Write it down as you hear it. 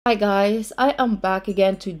Hi guys, I am back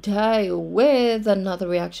again today with another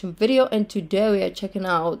reaction video, and today we are checking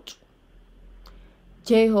out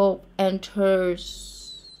J-Hope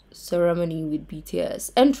enters ceremony with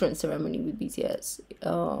BTS, entrance ceremony with BTS.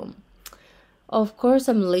 Of course,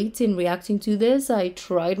 I'm late in reacting to this. I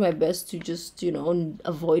tried my best to just,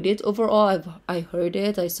 avoid it overall. I heard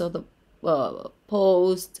it, I saw the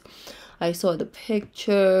post, I saw the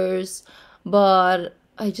pictures, but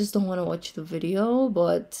I just don't want to watch the video.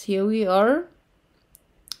 But here we are.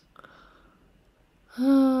 I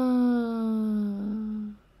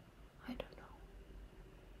don't know.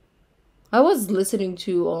 I was listening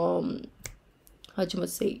to how do you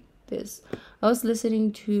must say this? I was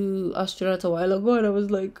listening to Astronaut a while ago, and I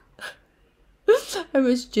was like, I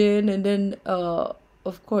miss Jin, and then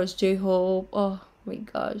of course J-Hope. Oh my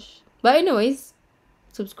gosh! But anyways,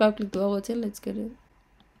 subscribe, click the bell button. Let's get it.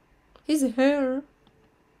 His hair.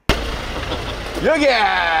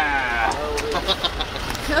 Yeah.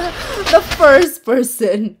 The first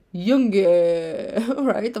person, Yoongi,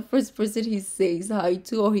 right? The first person he says hi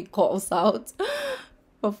to or he calls out,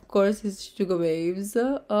 of course, his sugar babes.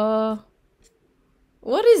 What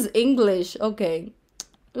is English? Okay,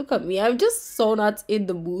 look at me. I'm just so not in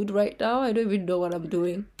the mood right now. I don't even know what I'm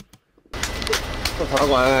doing. 또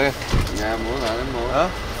더라고 안 해. 야, 뭐 나는 뭐. 어?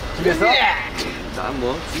 준비했어? 난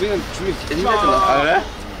뭐. 준비 옛날에 아 그래?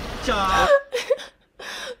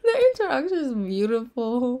 The interaction is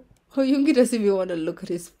beautiful. Oh, Yoongi doesn't even want to look at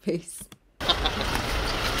his face.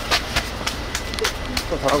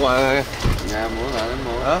 또 더라고 안 해. 야, 뭐 나는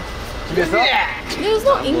뭐. 어? 준비했어? There's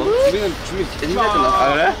no English. 준비 옛날에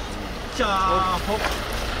아 그래?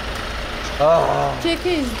 아. JK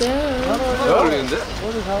is there. 잘 어울리는데?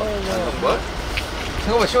 뭐?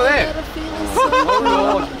 생각보다 시원해.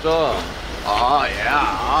 어려워 진짜. 아 예,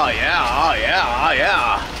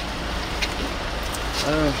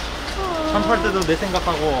 참팔 때도 내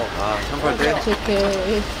생각하고. 아 참팔 때. JK.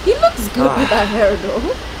 He looks good with that hair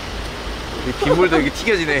though. 이 빗물도 이렇게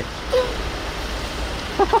튀겨지네.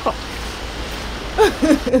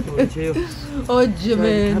 제요.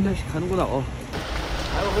 Jimin. 한 명씩 가는구나. 아이고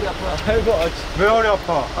허리 아파. 아이고 왜 허리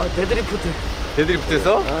아파? 데드리프트.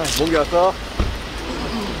 데드리프트에서 목이 왔어.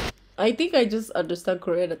 I think I just understand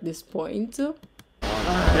Korean at this point.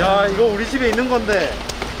 야 이거 우리 집에 있는 건데.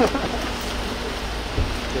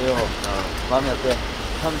 제요. 마음이 어때?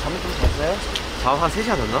 잠 좀 잤어요? 잠 한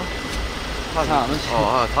 3시간 잤나? 안 오지.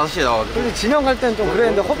 한 5시에 나와가지고. 근데 진영 갈 땐 좀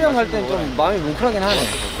그랬는데 허비 형 갈 땐 좀 마음이 뭉클하긴 하네.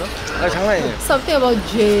 아 장난이에요. Something about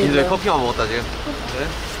Jin. 이제 커피만 먹었다 지금. 그래?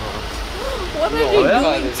 What are you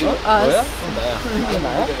doing to us? 나야?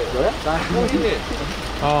 너야? 나 형님.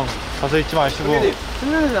 형 가서 잊지 마시고.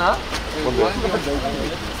 승현이잖아? 뭔데?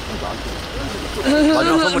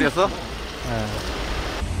 마지막 선물이었어? 네.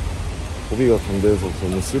 고비가 담대해서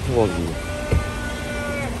너무 슬퍼가지고.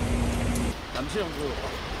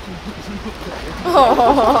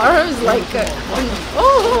 Oh, I was like,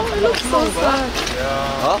 oh, it looks so sad.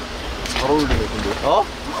 어? 잘 어울리네 근데. 어?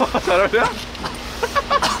 잘 어울려?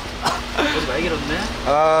 우리 많이 길었네?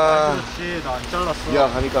 아... 그렇지, 나 안 잘랐어. 야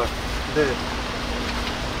가니까. 네.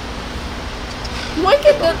 Why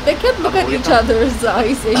can't they can't look at each other's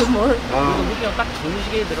eyes anymore? 후기 형딱 좋은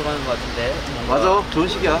시기에 들어가는 것 같은데. 맞아, 좋은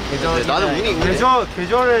시기야. 나는 운이 있네.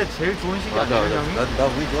 계절에 제일 좋은 시기 맞아, 아니야, 형이? 나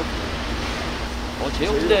운이 좋아.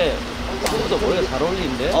 제형 근데 생각보다 머리가 잘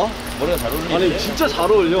어울리는데? 어? 머리가 잘 어울리는데? 아니 진짜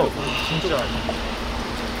잘 어울려. 진짜.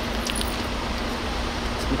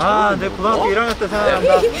 아, 내 고등학교 1학년 때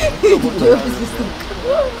생각난다.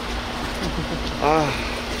 아...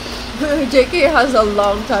 JK has a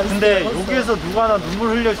long time. 근데 여기에서 누가 하나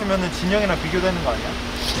눈물 흘려주면은 진영이랑 비교되는 거 아니야?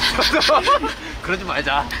 그러지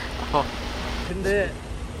말자. 근데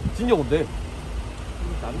진영 온대.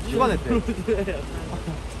 휴가 냈대.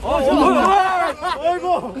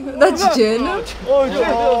 아이고. That's Jin. 머리가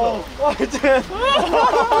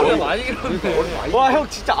많이 길었네. 와, 형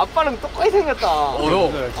진짜 아빠랑 똑같이 생겼다.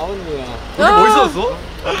 형. 아버님이야. 멋있었어?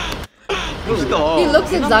 멋있다. He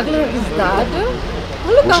looks exactly like his dad.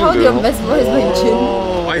 Look at how they're mesmerized by Jin.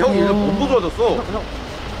 아, 형 이거 몸도 좋아졌어.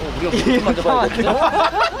 우리가 좀 만져봐야겠다.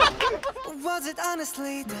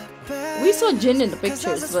 We saw Jin in the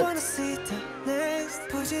pictures, but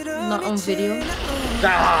not on video.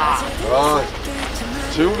 아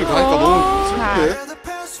재욱이 가니까 너무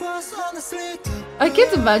슬프네. I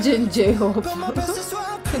can't imagine J-Hope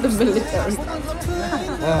in the military.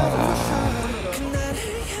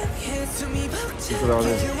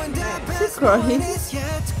 슬프다네. She's crying.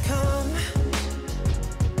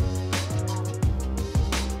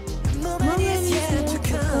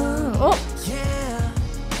 Oh!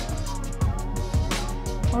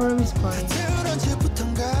 RM is crying.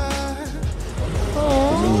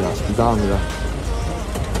 이상합니다.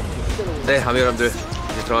 네, 아미 여러분들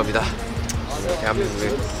이제 들어갑니다.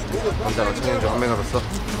 대한민국의 남자가 청년 중 한 명으로서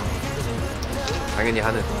당연히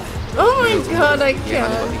하는 Oh my god, I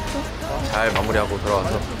이해하는 거니 can't. 잘 마무리하고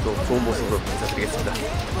돌아와서 또 좋은 모습으로 인사드리겠습니다.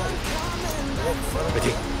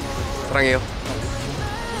 화이팅! 사랑해요.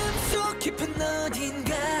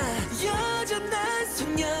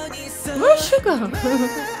 Where's Suga?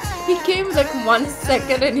 He came like 1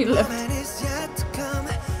 second and he left.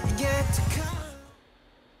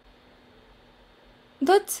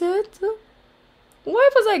 That's it? Why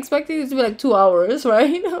was I expecting it to be like 2 hours,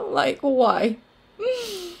 right? Like, why?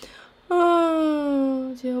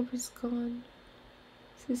 Oh, Jhope is gone.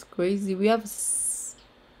 This is crazy. We have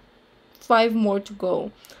 5 more to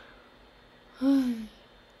go.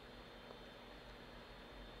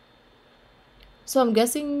 So I'm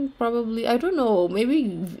guessing probably, I don't know,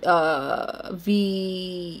 maybe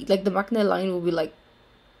like the Magna line will be like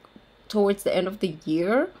towards the end of the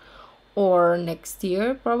year or next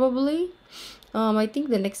year probably. I think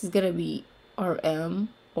the next is gonna be RM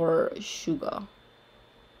or Suga,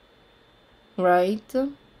 right?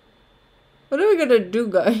 What are we gonna do,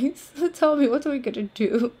 guys? Tell me, what are we gonna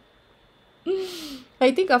do?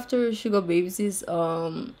 I think after Suga Babes'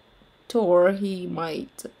 tour, he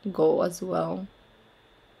might go as well.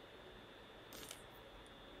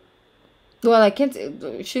 Well, I can't.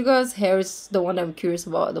 Suga's hair is the one I'm curious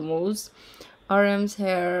about the most. RM's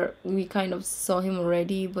hair, we kind of saw him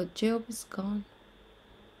already, but Jhope is gone.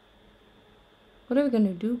 What are we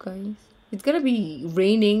gonna do, guys? It's gonna be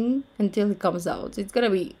raining until he comes out. It's gonna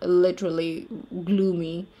be literally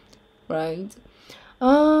gloomy, right?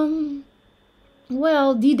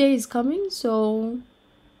 Well, D-Day is coming, so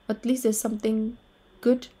at least there's something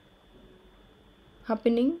good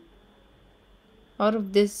happening out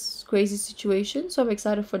of this crazy situation. So I'm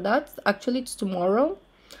excited for that. Actually, it's tomorrow.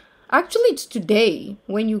 Actually, it's today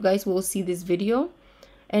when you guys will see this video,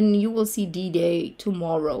 and you will see D-Day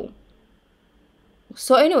tomorrow.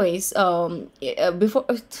 So anyways, before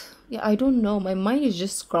yeah, I don't know, my mind is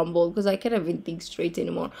just scrambled because I can't even think straight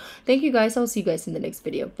anymore. Thank you guys. I'll see you guys in the next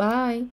video. Bye.